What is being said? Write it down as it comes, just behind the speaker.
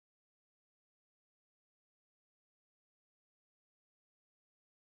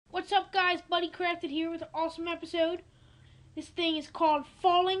What's up, guys? Buddy Crafted here with an awesome episode. This thing is called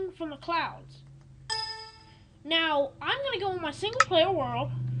Falling from the Clouds. Now, I'm gonna go in my single player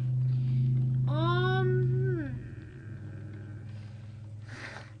world.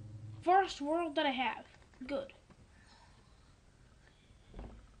 First world that I have. Good.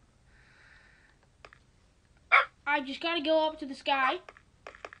 I just gotta go up to the sky.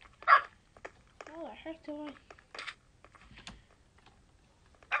 How the heck do I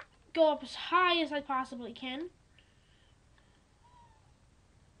go up as high as I possibly can?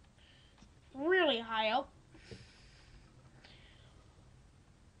 Really high up.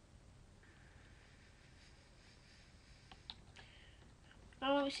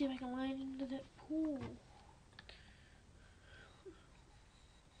 Now let me see if I can land into that pool.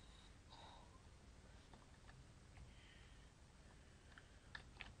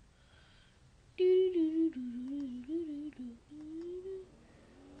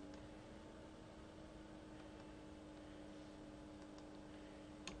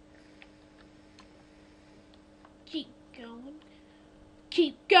 Keep going.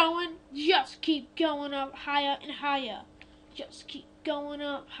 Keep going. Just keep going up higher and higher. Just keep going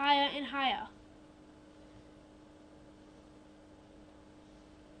up higher and higher.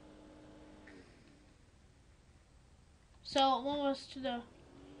 So I'm almost to the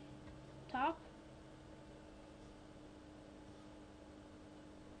top.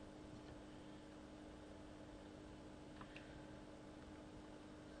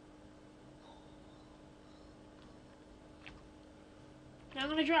 Now I'm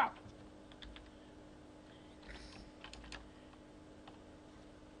gonna drop.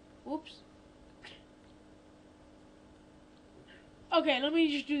 Whoops. Okay, let me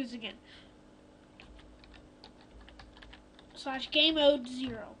just do this again. / game mode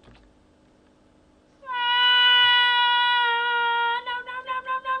 0. No.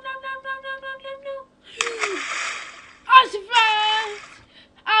 I survived!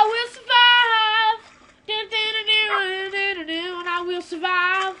 I will survive! And I will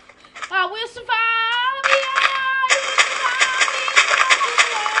survive! I will survive!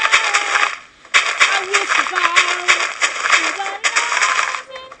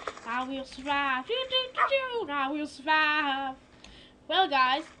 I will survive. I will survive. Well,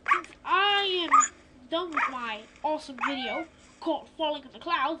 guys, since I am done with my awesome video called Falling from the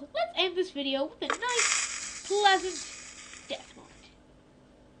Clouds, let's end this video with a nice, pleasant death moment.